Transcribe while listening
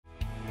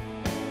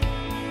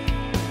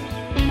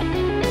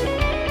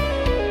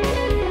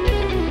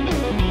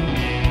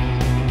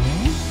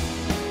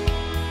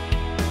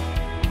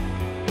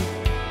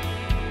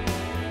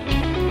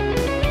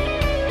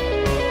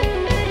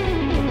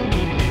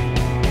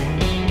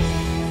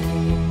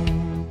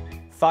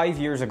5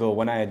 years ago,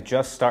 when I had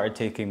just started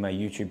taking my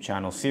YouTube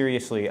channel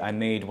seriously, I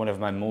made one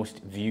of my most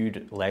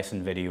viewed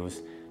lesson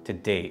videos to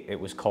date. It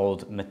was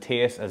called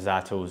Mateus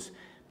Asato's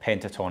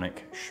Pentatonic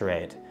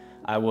Shred.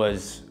 I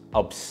was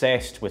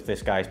obsessed with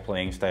this guy's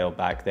playing style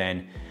back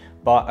then,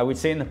 but I would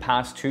say in the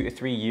past 2 to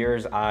 3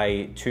 years,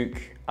 I took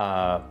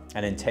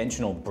an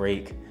intentional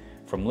break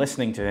from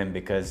listening to him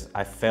because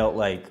I felt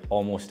like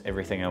almost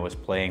everything I was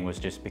playing was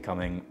just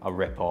becoming a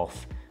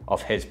rip-off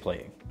of his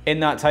playing. In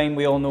that time,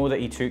 we all know that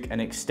he took an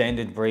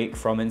extended break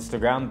from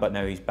Instagram, but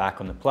now he's back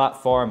on the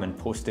platform and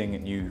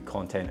posting new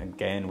content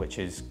again, which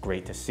is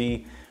great to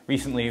see.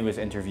 Recently, he was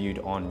interviewed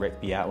on Rick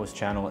Beato's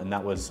channel, and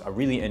that was a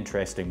really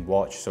interesting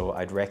watch, so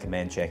I'd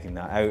recommend checking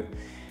that out.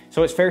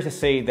 So it's fair to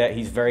say that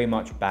he's very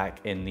much back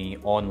in the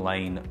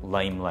online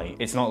limelight.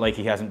 It's not like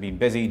he hasn't been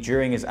busy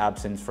during his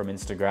absence from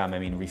Instagram. I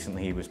mean,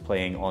 recently he was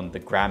playing on the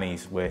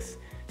Grammys with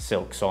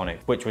Silk Sonic,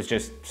 which was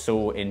just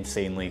so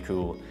insanely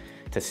cool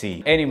to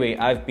see. Anyway,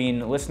 I've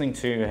been listening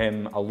to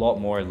him a lot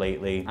more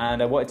lately,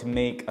 and I wanted to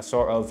make a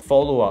sort of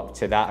follow-up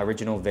to that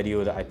original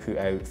video that I put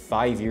out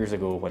 5 years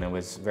ago when I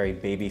was very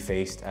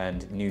baby-faced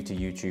and new to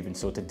YouTube. And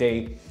so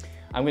today,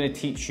 I'm gonna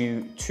teach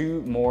you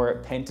 2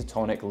 more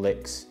pentatonic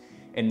licks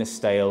in the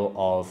style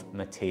of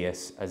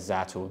Mateus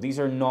Asato. These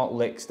are not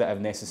licks that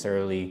I've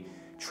necessarily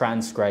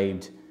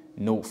transcribed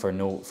note for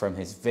note from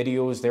his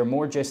videos. They're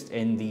more just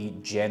in the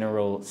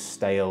general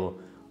style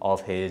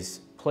of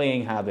his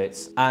playing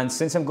habits. And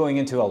since I'm going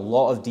into a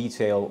lot of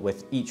detail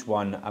with each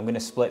one, I'm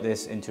gonna split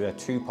this into a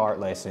 2-part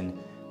lesson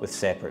with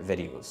separate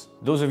videos.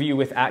 Those of you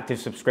with active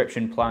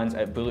subscription plans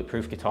at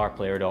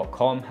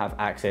bulletproofguitarplayer.com have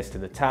access to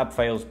the tab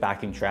files,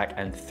 backing track,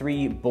 and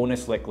 3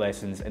 bonus lick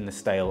lessons in the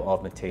style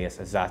of Mateus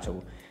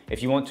Asato.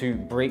 If you want to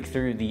break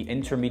through the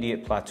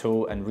intermediate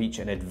plateau and reach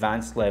an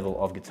advanced level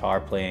of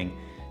guitar playing,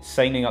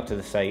 signing up to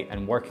the site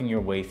and working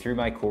your way through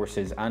my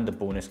courses and the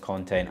bonus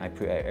content I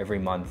put out every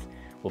month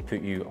will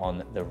put you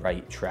on the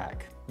right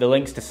track. The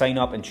links to sign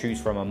up and choose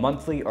from a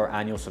monthly or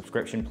annual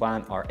subscription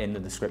plan are in the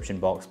description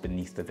box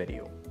beneath the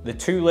video. The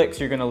 2 licks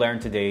you're gonna learn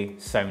today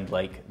sound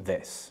like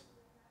this.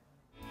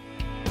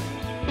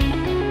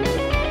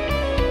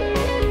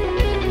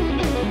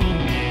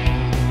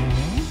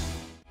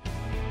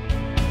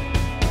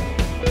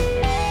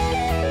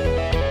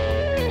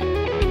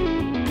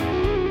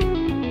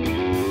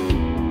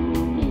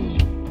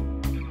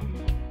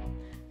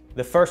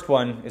 The first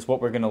one is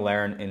what we're gonna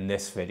learn in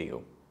this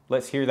video.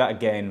 Let's hear that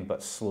again,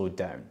 but slowed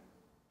down.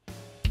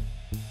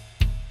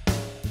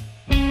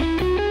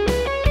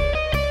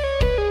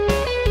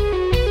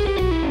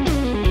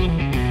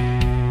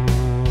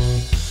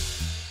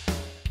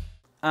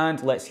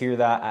 And let's hear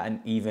that at an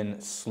even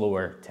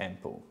slower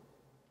tempo.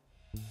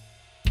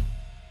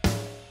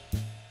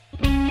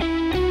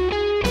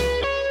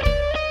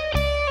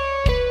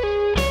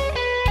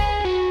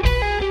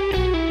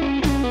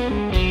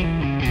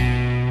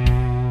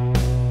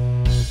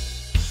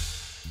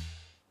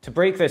 To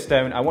break this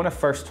down, I want to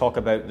first talk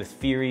about the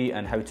theory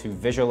and how to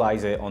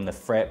visualize it on the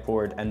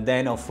fretboard, and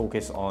then I'll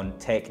focus on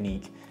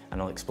technique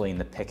and I'll explain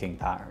the picking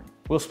pattern.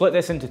 We'll split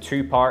this into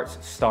 2 parts,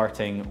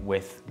 starting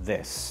with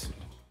this.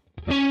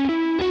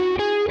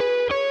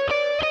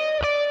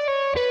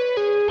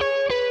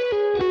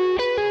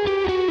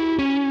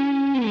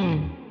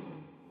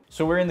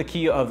 So we're in the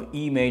key of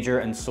E major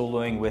and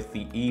soloing with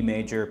the E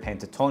major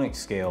pentatonic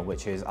scale,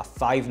 which is a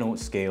 5-note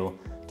scale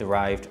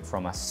derived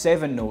from a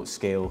 7-note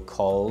scale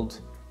called,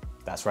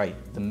 that's right,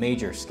 the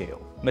major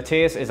scale.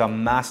 Mateus is a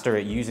master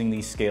at using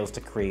these scales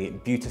to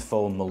create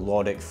beautiful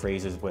melodic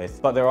phrases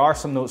with, but there are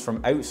some notes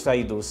from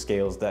outside those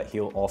scales that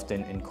he'll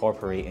often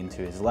incorporate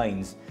into his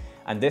lines.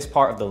 And this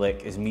part of the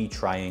lick is me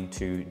trying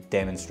to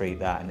demonstrate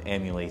that and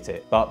emulate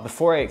it. But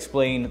before I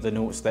explain the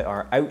notes that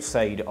are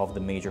outside of the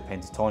major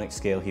pentatonic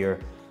scale here,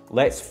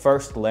 let's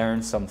first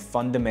learn some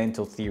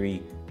fundamental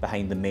theory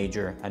behind the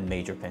major and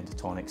major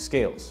pentatonic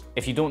scales.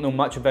 If you don't know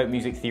much about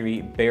music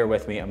theory, bear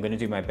with me. I'm going to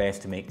do my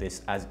best to make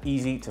this as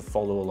easy to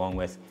follow along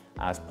with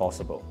as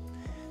possible.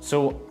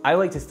 So I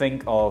like to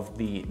think of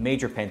the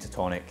major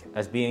pentatonic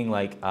as being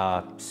like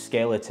a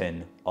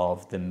skeleton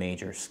of the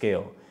major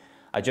scale.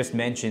 I just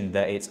mentioned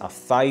that it's a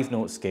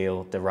 5-note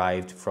scale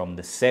derived from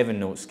the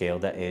 7-note scale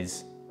that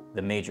is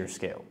the major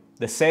scale.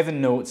 The 7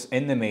 notes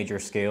in the major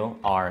scale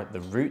are the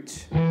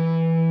root,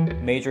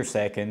 major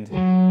 2nd,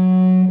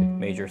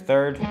 major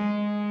 3rd,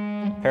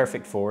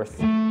 perfect 4th,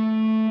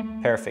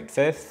 perfect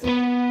 5th,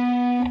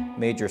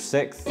 major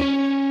 6th,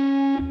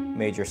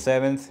 major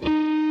 7th,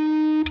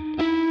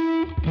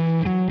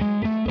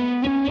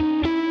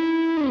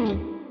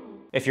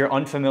 If you're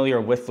unfamiliar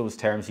with those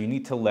terms, you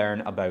need to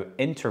learn about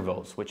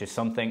intervals, which is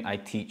something I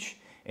teach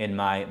in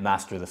my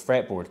Master the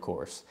Fretboard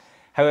course.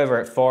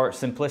 However, for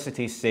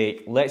simplicity's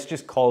sake, let's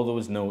just call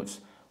those notes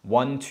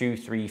 1, 2,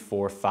 3,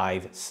 4,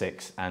 5,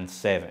 6, and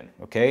 7,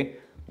 okay?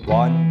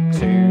 1, 2,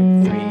 3,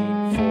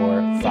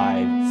 4,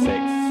 5, 6,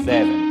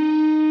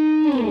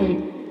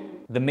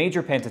 7. The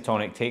major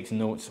pentatonic takes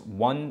notes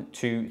 1,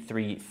 2,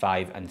 3,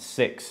 5, and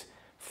 6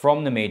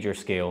 from the major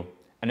scale,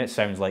 and it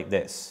sounds like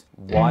this.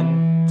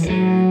 1, 2,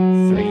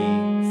 3,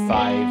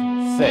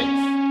 5, 6.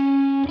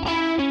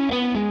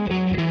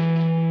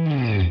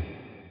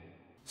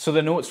 So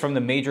the notes from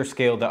the major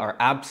scale that are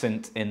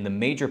absent in the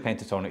major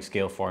pentatonic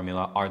scale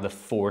formula are the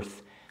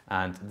 4th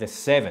and the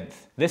 7th.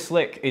 This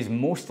lick is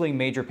mostly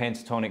major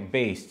pentatonic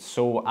based,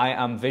 so I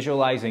am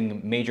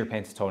visualizing major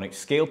pentatonic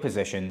scale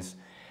positions,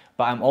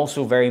 but I'm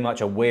also very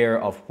much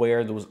aware of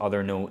where those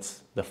other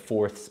notes, the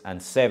 4ths and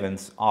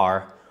 7ths,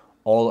 are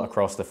all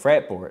across the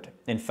fretboard.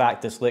 In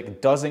fact, this lick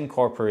does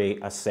incorporate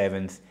a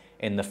 7th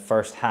in the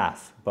first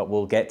half, but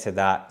we'll get to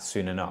that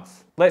soon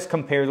enough. Let's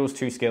compare those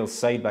two scales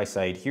side by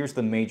side. Here's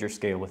the major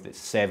scale with its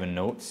 7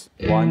 notes.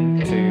 1,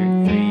 2,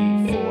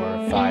 3,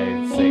 4,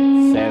 5, 6,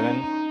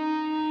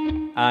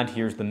 7. And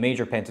here's the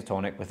major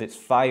pentatonic with its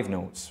 5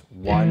 notes.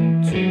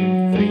 1, 2,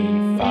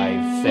 3,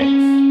 5,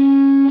 6.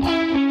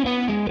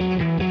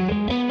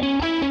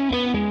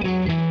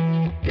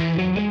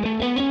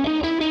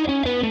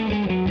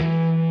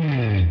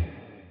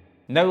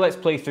 Now let's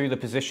play through the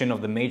position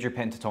of the major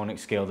pentatonic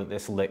scale that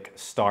this lick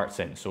starts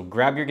in. So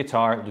grab your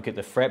guitar, look at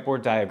the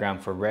fretboard diagram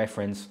for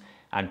reference,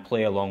 and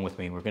play along with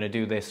me. We're going to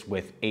do this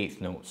with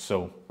 8th notes.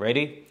 So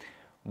ready?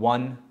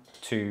 1,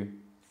 2,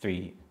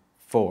 3,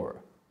 4.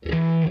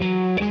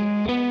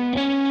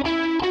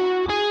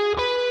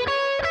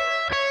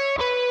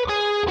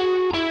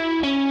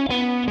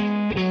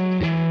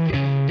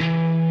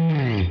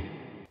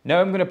 Now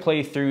I'm going to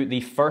play through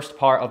the first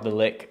part of the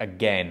lick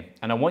again,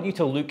 and I want you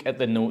to look at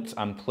the notes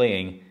I'm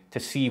playing to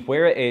see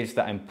where it is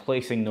that I'm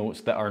placing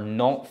notes that are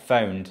not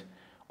found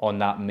on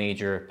that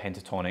major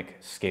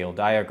pentatonic scale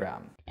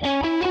diagram.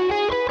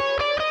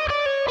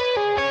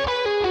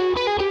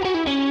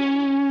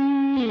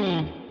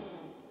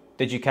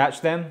 Did you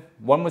catch them?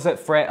 One was at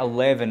fret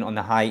 11 on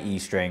the high E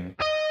string,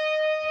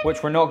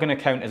 which we're not going to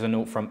count as a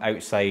note from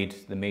outside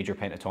the major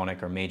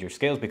pentatonic or major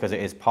scales because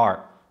it is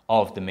part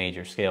of the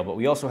major scale. But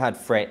we also had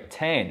fret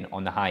 10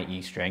 on the high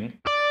E string,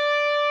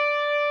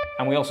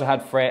 and we also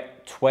had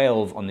fret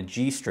 12 on the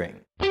G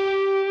string.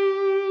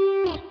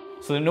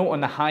 So the note on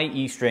the high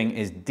E string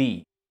is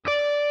D,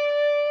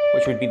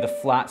 which would be the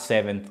flat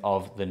 7th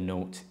of the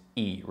note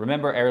E.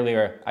 Remember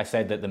earlier I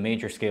said that the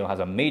major scale has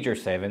a major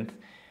 7th,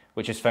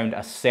 which is found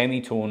a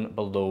semitone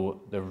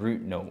below the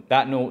root note.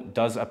 That note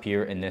does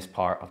appear in this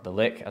part of the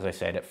lick, as I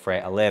said, at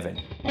fret 11.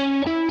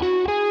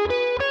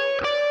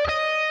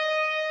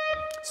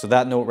 So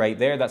that note right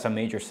there, that's a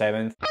major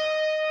 7th.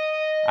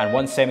 And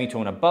one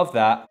semitone above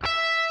that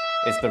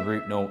is the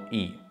root note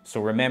E.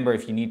 So remember,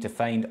 if you need to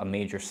find a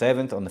major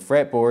 7th on the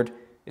fretboard,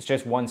 it's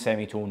just one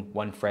semitone,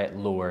 one fret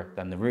lower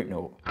than the root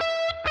note.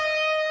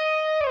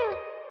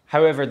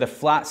 However, the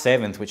flat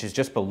 7th, which is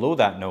just below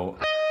that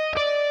note,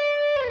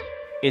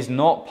 is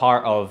not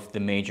part of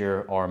the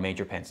major or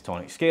major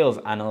pentatonic scales,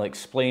 and I'll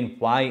explain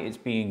why it's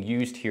being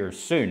used here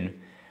soon.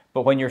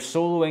 But when you're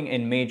soloing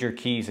in major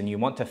keys and you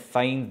want to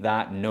find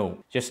that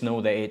note, just know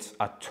that it's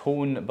a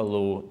tone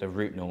below the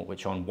root note,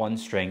 which on one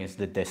string is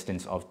the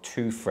distance of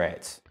 2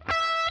 frets.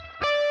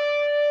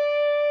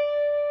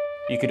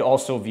 You could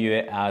also view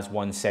it as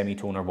one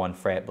semitone or 1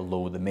 fret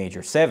below the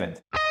major 7th,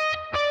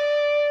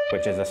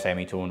 which is a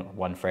semitone or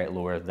 1 fret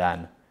lower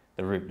than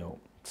the root note.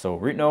 So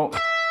root note,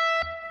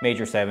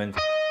 major 7th,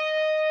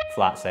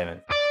 flat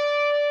 7th.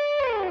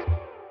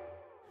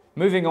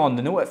 Moving on,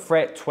 the note at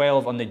fret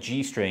 12 on the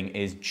G string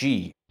is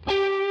G.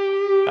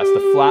 That's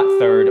the flat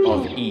 3rd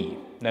of E.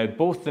 Now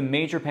both the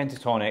major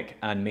pentatonic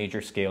and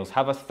major scales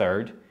have a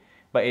 3rd,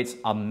 but it's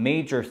a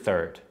major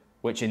 3rd,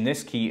 which in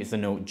this key is the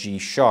note G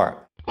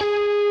sharp.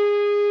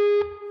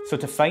 So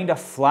to find a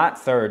flat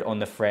 3rd on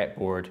the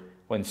fretboard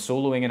when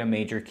soloing in a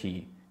major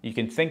key, you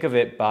can think of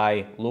it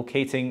by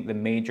locating the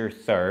major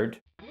 3rd,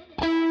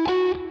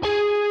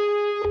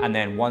 and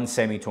then one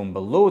semitone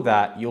below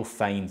that you'll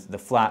find the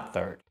flat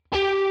 3rd.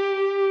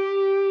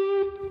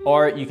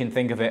 Or you can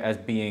think of it as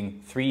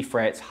being 3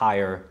 frets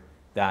higher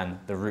than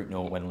the root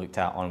note when looked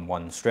at on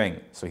one string.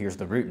 So here's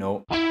the root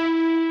note,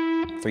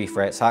 3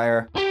 frets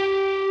higher,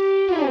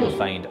 you'll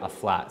find a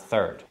flat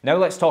 3rd. Now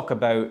let's talk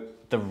about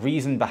the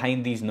reason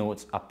behind these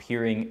notes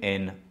appearing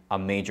in a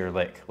major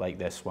lick like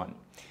this one.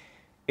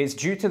 It's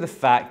due to the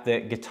fact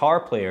that guitar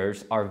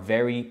players are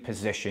very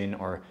position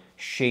or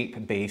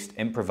shape-based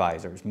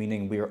improvisers,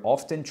 meaning we are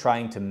often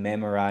trying to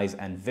memorize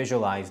and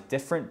visualize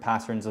different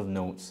patterns of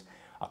notes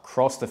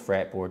across the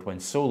fretboard when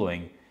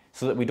soloing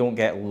so that we don't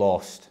get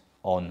lost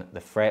on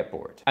the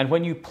fretboard. And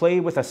when you play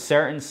with a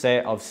certain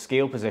set of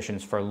scale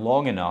positions for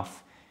long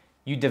enough,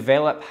 you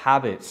develop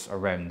habits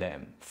around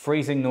them,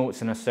 phrasing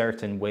notes in a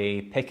certain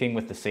way, picking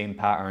with the same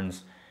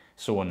patterns,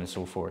 so on and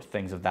so forth,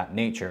 things of that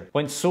nature.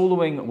 When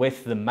soloing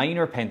with the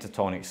minor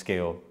pentatonic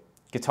scale,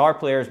 guitar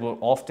players will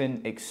often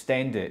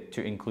extend it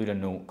to include a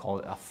note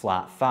called a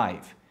flat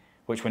 5,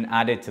 which when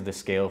added to the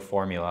scale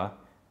formula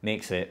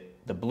makes it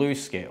the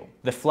blues scale.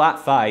 The flat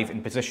 5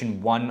 in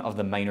position 1 of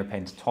the minor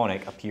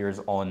pentatonic appears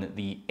on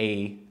the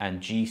A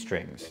and G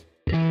strings.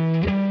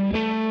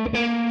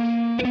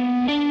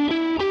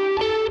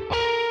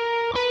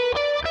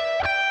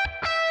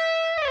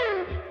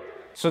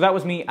 So that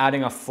was me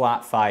adding a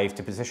flat 5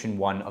 to position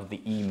 1 of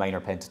the E minor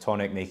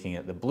pentatonic, making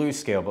it the blues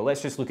scale, but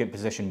let's just look at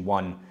position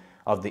 1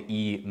 of the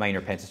E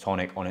minor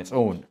pentatonic on its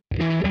own.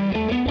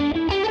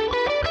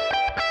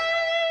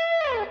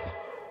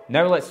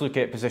 Now let's look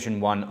at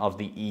position 1 of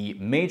the E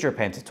major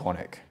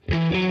pentatonic.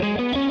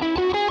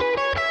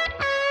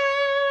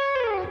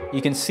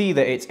 You can see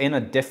that it's in a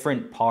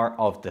different part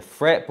of the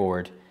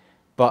fretboard,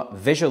 but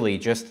visually,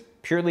 just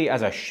purely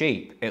as a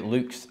shape, it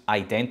looks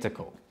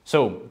identical.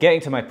 So,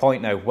 getting to my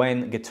point now,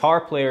 when guitar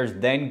players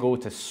then go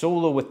to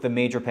solo with the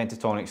major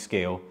pentatonic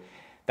scale,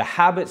 the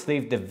habits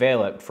they've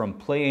developed from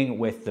playing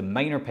with the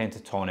minor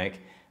pentatonic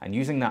and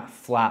using that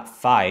flat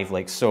 5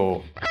 like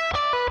so,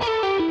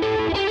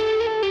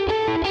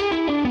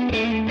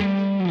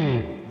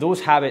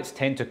 those habits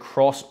tend to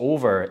cross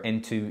over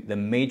into the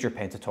major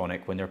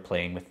pentatonic when they're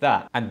playing with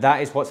that. And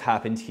that is what's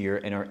happened here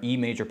in our E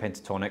major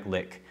pentatonic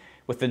lick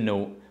with the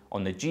note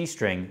on the G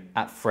string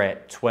at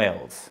fret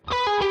 12.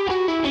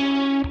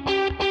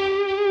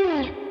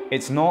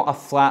 It's not a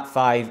flat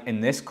 5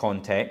 in this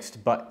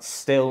context, but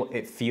still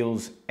it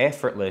feels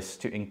effortless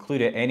to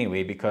include it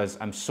anyway because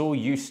I'm so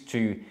used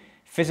to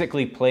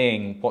physically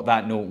playing what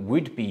that note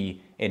would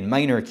be in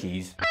minor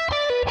keys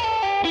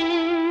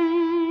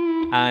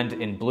and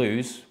in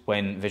blues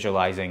when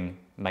visualizing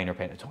minor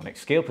pentatonic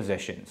scale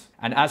positions.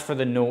 And as for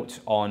the note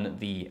on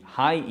the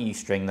high E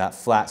string, that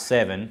flat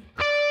 7,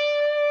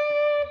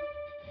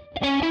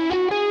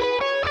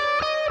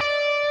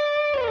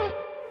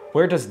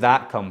 where does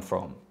that come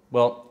from?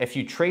 Well, if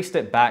you traced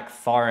it back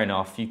far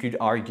enough, you could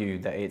argue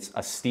that it's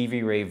a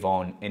Stevie Ray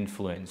Vaughan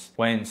influence.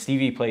 When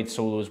Stevie played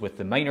solos with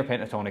the minor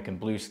pentatonic and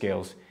blues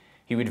scales,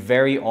 he would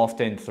very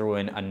often throw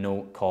in a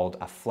note called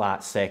a flat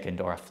 2nd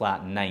or a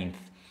flat 9th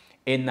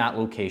in that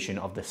location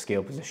of the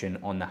scale position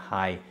on the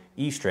high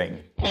E string.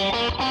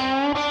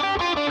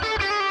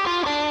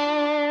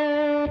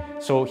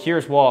 So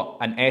here's what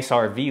an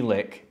SRV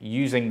lick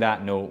using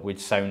that note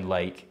would sound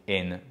like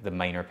in the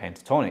minor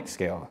pentatonic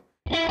scale.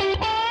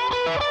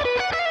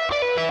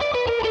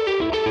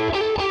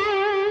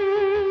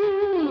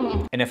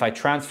 And if I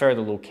transfer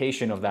the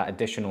location of that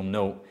additional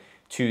note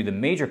to the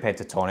major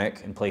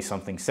pentatonic and play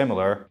something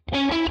similar, you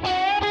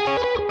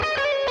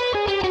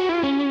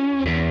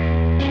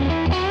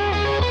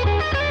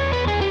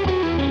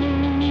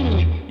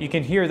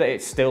can hear that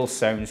it still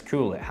sounds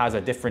cool. It has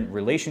a different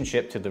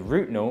relationship to the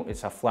root note.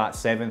 It's a flat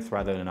 7th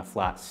rather than a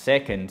flat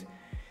 2nd,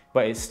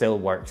 but it still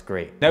works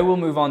great. Now we'll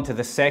move on to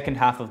the second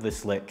half of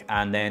this lick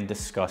and then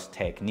discuss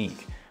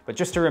technique. But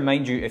just to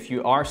remind you, if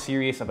you are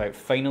serious about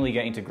finally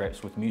getting to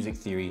grips with music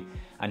theory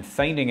and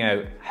finding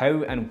out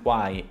how and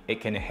why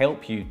it can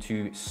help you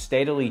to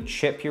steadily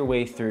chip your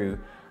way through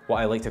what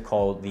I like to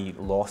call the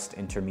lost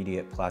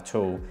intermediate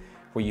plateau,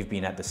 where you've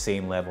been at the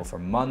same level for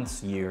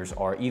months, years,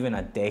 or even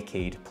a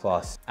decade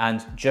plus,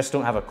 and just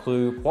don't have a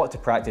clue what to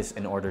practice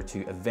in order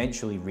to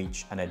eventually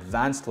reach an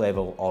advanced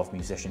level of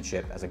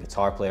musicianship as a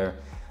guitar player,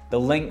 the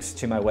links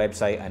to my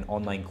website and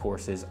online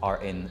courses are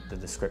in the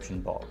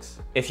description box.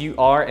 If you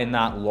are in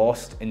that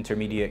lost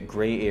intermediate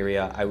gray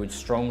area, I would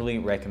strongly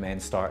recommend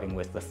starting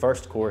with the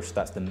first course.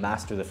 That's the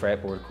Master the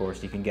Fretboard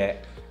course. You can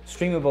get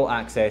streamable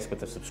access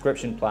with a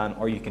subscription plan,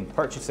 or you can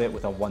purchase it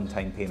with a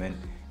one-time payment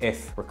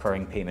if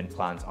recurring payment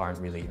plans aren't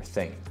really your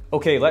thing.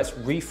 Okay, let's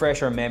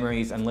refresh our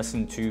memories and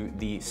listen to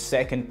the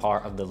second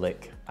part of the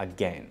lick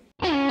again.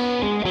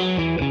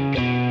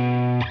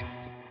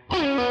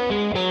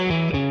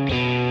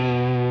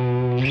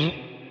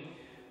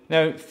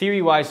 Now,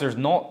 theory-wise, there's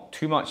not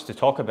too much to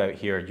talk about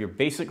here. You're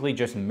basically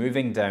just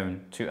moving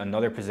down to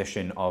another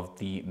position of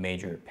the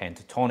major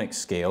pentatonic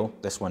scale,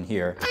 this one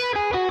here.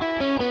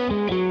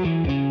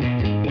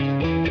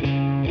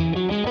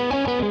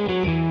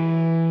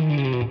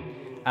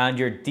 And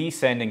you're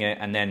descending it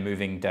and then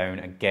moving down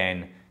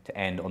again to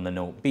end on the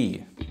note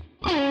B.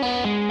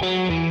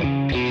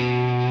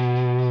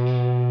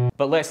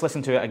 But let's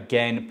listen to it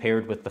again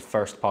paired with the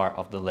first part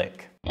of the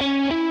lick.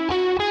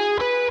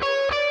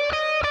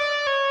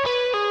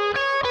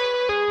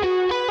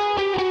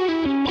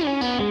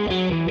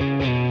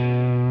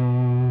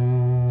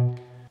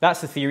 That's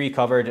the theory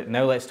covered.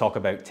 Now let's talk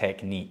about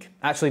technique.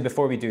 Actually,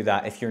 before we do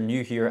that, if you're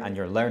new here and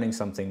you're learning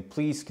something,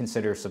 please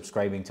consider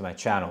subscribing to my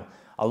channel.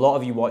 A lot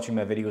of you watching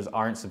my videos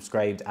aren't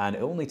subscribed, and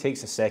it only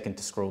takes a second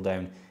to scroll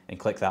down and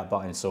click that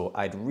button. So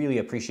I'd really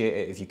appreciate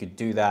it if you could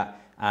do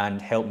that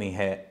and help me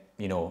hit,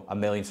 you know, 1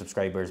 million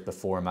subscribers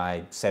before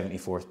my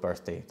 74th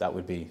birthday. That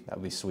would be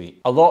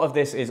sweet. A lot of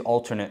this is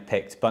alternate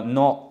picked, but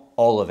not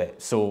all of it.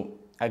 So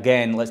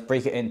again, let's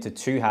break it into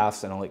two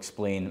halves and I'll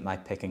explain my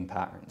picking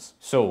patterns.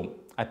 So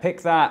I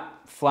pick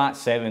that flat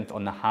 7th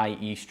on the high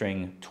E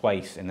string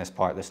twice in this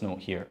part, this note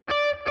here.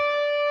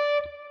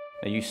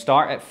 Now you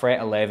start at fret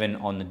 11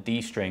 on the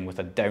D string with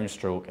a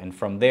downstroke, and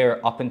from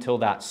there up until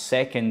that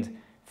second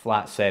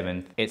flat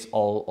 7th, it's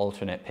all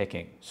alternate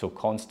picking. So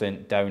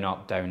constant down,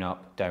 up, down,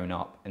 up, down,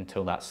 up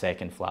until that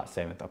second flat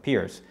 7th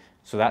appears.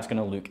 So that's going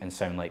to look and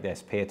sound like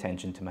this. Pay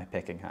attention to my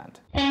picking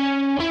hand.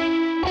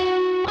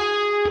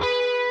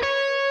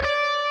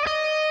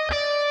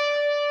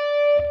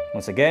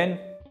 Once again.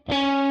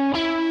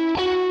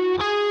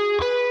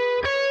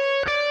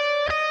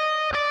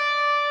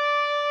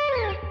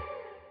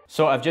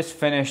 So I've just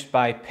finished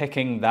by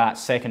picking that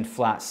second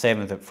flat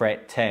 7th at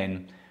fret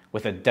 10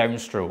 with a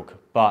downstroke,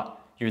 but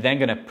you're then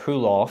going to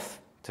pull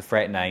off to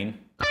fret 9.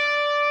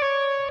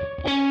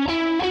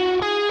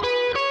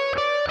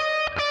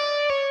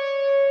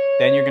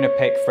 Then you're going to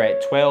pick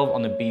fret 12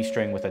 on the B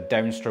string with a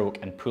downstroke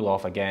and pull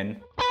off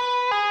again.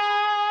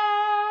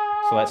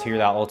 So let's hear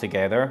that all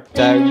together.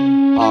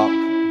 Down, up,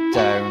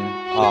 down,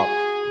 up,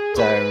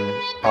 down,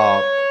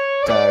 up,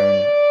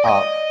 down,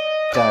 up,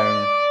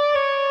 down,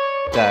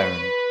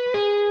 down.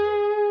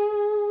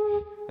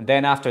 And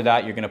then after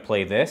that, you're going to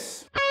play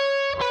this.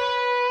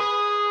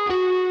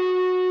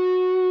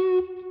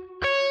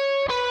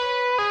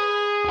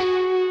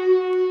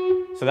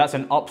 So that's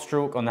an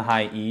upstroke on the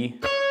high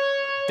E,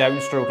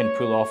 downstroke and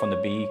pull off on the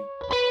B,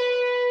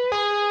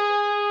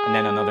 and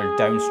then another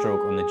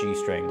downstroke on the G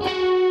string.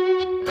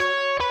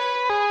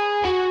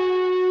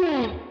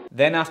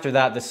 Then after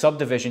that, the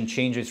subdivision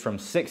changes from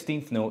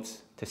 16th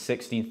notes to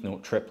 16th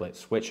note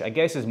triplets, which I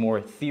guess is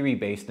more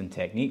theory-based than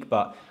technique,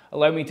 but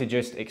allow me to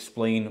just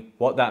explain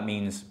what that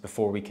means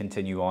before we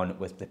continue on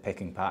with the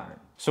picking pattern.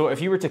 So if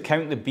you were to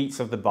count the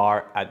beats of the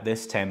bar at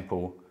this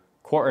tempo,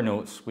 quarter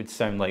notes would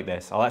sound like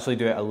this. I'll actually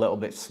do it a little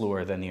bit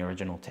slower than the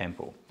original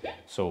tempo.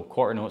 So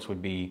quarter notes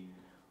would be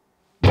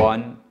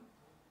 1,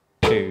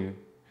 2,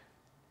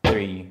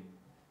 3,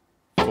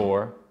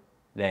 4,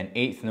 then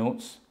eighth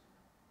notes,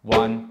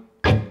 1,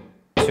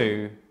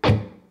 2,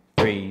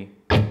 3,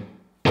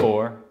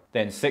 4,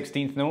 then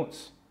 16th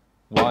notes,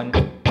 1,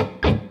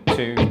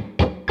 2,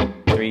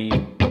 3,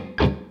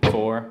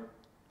 4,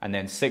 and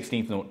then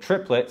 16th note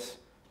triplets.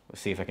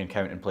 Let's see if I can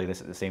count and play this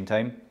at the same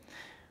time.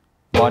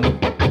 1,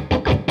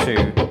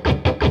 2,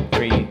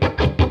 3,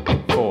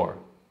 4.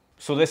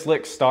 So this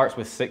lick starts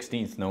with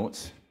 16th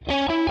notes,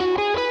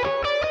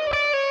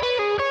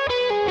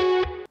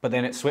 but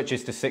then it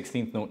switches to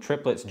 16th note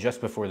triplets just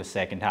before the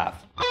second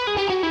half.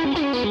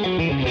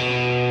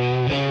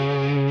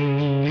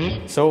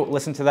 So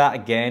listen to that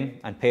again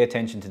and pay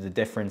attention to the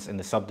difference in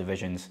the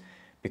subdivisions,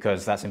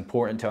 because that's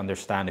important to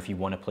understand if you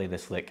want to play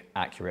this lick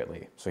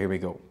accurately. So here we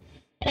go.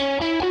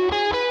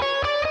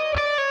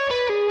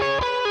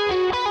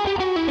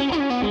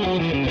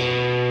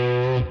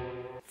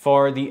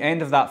 For the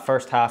end of that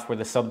first half where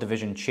the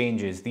subdivision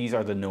changes, these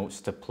are the notes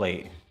to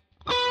play.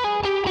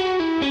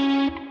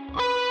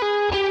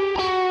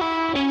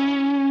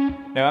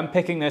 Now I'm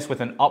picking this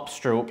with an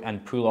upstroke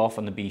and pull off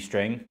on the B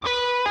string,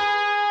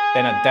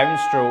 then a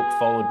downstroke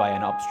followed by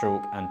an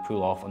upstroke and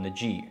pull off on the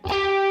G.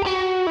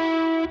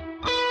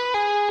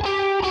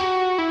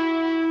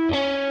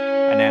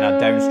 And then a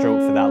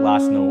downstroke for that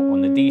last note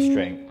on the D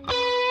string.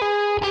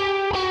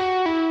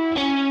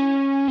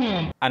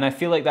 And I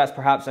feel like that's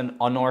perhaps an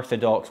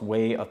unorthodox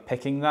way of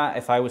picking that.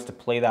 If I was to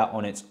play that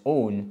on its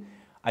own,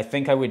 I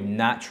think I would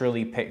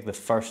naturally pick the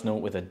first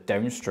note with a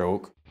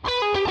downstroke.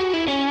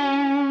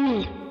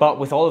 But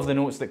with all of the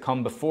notes that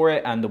come before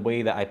it and the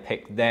way that I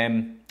picked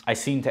them, I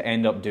seem to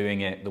end up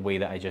doing it the way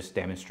that I just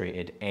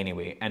demonstrated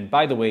anyway. And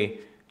by the way,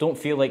 don't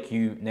feel like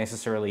you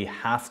necessarily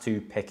have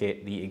to pick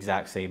it the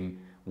exact same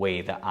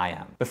way that I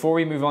am. Before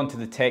we move on to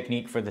the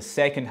technique for the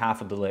second half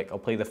of the lick, I'll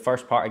play the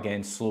first part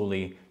again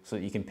slowly so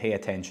that you can pay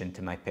attention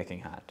to my picking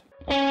hand.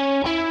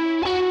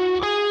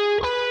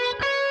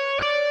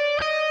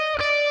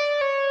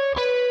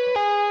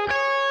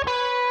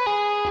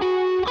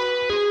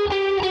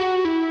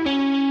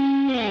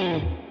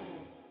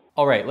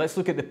 Alright, let's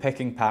look at the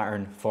picking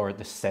pattern for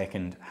the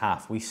second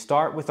half. We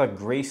start with a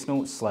grace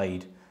note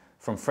slide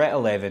from fret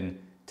 11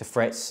 to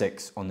fret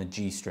 6 on the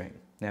G string.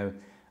 Now,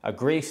 a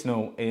grace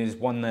note is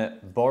one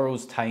that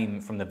borrows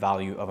time from the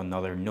value of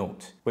another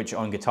note, which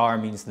on guitar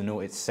means the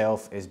note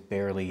itself is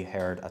barely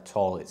heard at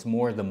all. It's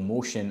more the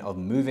motion of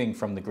moving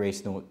from the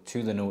grace note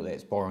to the note that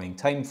it's borrowing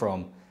time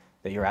from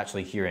that you're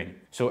actually hearing.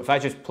 So if I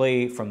just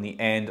play from the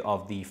end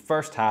of the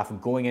first half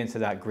going into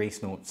that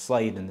grace note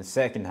slide in the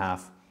second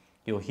half,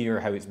 you'll hear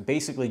how it's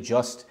basically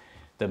just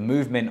the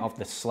movement of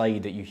the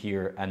slide that you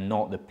hear and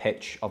not the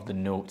pitch of the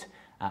note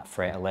at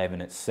fret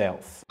 11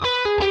 itself.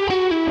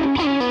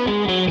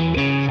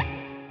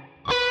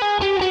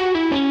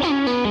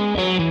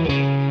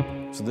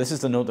 So this is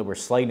the note that we're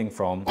sliding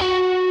from,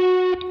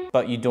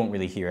 but you don't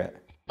really hear it.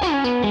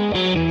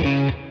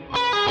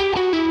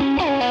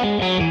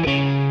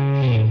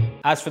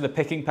 As for the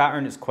picking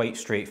pattern, it's quite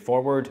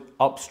straightforward.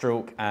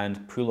 Upstroke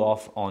and pull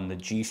off on the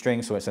G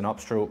string, so it's an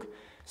upstroke,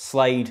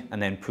 slide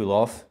and then pull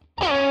off.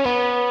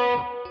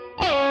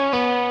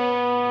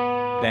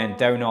 Then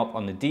down up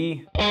on the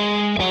D,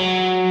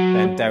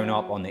 then down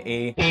up on the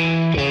A,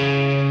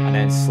 and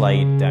then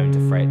slide down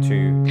to fret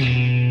 2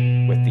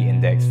 with the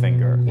index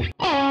finger.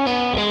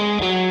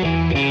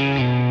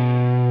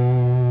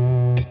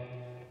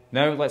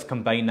 Now let's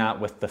combine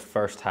that with the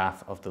first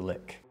half of the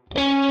lick.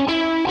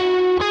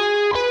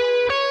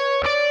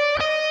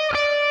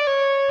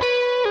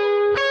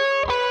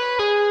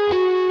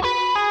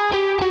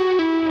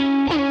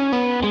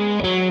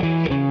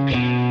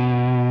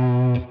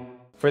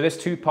 For For this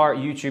two-part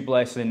YouTube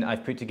lesson,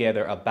 I've put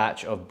together a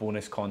batch of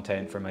bonus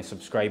content for my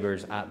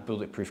subscribers at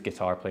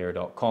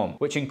bulletproofguitarplayer.com,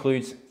 which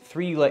includes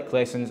 3 lick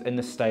lessons in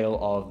the style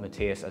of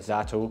Mateus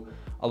Asato,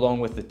 along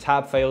with the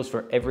tab files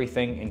for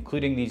everything,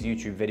 including these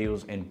YouTube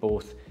videos in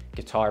both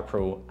Guitar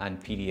Pro and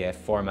PDF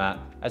format,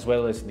 as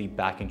well as the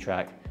backing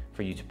track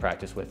for you to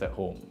practice with at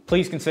home.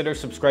 Please consider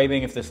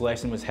subscribing if this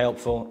lesson was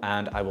helpful,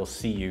 and I will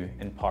see you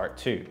in part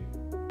 2.